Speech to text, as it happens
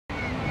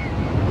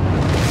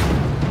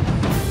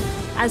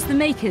As the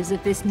makers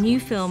of this new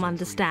film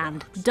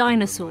understand,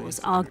 dinosaurs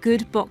are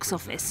good box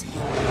office.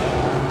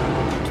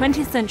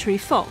 20th Century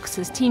Fox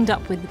has teamed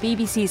up with the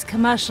BBC's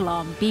commercial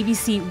arm,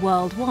 BBC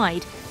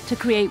Worldwide, to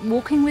create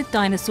Walking with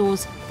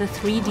Dinosaurs, the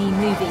 3D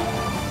movie.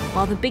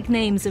 While the big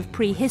names of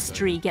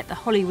prehistory get the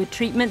Hollywood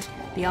treatment,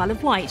 the Isle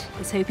of Wight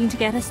is hoping to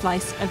get a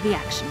slice of the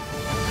action.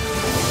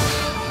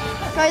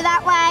 Go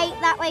that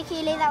way,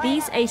 Keely, that way.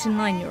 These 8- and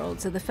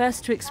 9-year-olds are the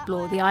first to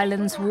explore the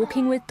island's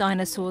Walking with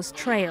Dinosaurs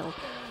trail.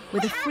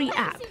 With a free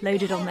app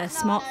loaded on their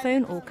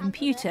smartphone or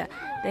computer,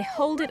 they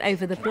hold it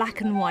over the black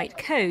and white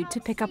code to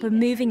pick up a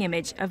moving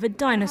image of a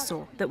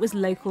dinosaur that was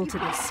local to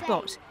this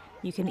spot.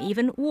 You can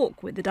even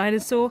walk with the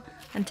dinosaur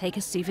and take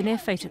a souvenir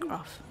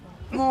photograph.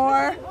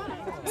 More.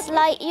 It's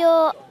like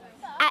you're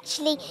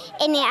actually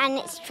in it and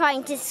it's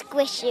trying to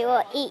squish you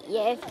or eat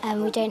you.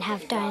 We don't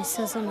have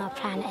dinosaurs on our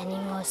planet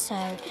anymore, so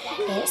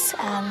it's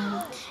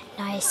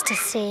nice to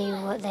see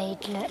what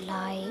they'd look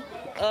like.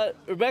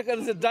 Rebecca,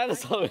 there's a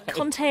dinosaur.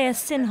 Conteya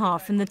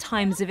Sinha from the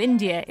Times of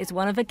India is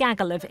one of a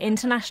gaggle of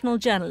international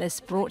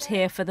journalists brought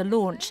here for the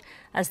launch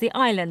as the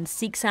island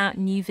seeks out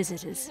new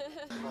visitors.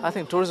 I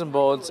think tourism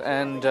boards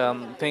and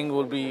thing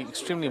will be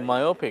extremely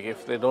myopic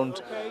if they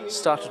don't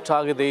start to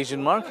target the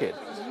Asian market,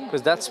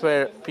 because that's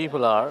where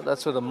people are,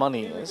 that's where the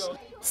money is.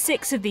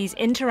 6 of these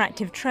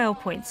interactive trail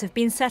points have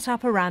been set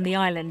up around the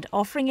island,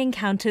 offering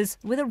encounters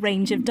with a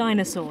range of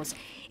dinosaurs.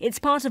 It's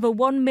part of a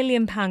 £1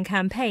 million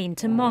campaign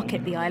to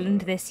market the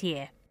island this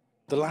year.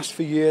 The last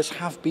few years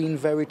have been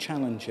very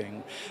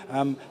challenging.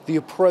 The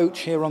approach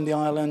here on the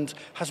island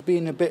has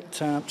been a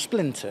bit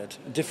splintered,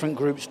 different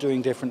groups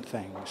doing different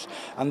things.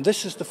 And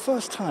this is the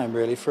first time,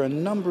 really, for a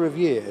number of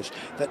years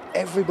that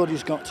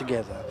everybody's got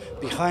together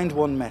behind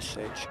one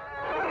message.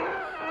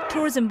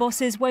 Tourism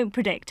bosses won't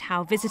predict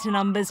how visitor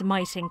numbers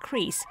might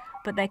increase,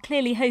 but they're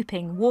clearly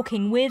hoping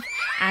walking with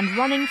and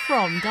running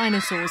from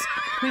dinosaurs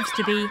proves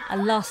to be a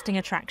lasting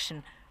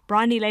attraction.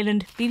 Bryony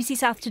Leyland, BBC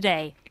South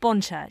Today,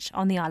 Bonchurch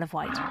on the Isle of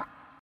Wight.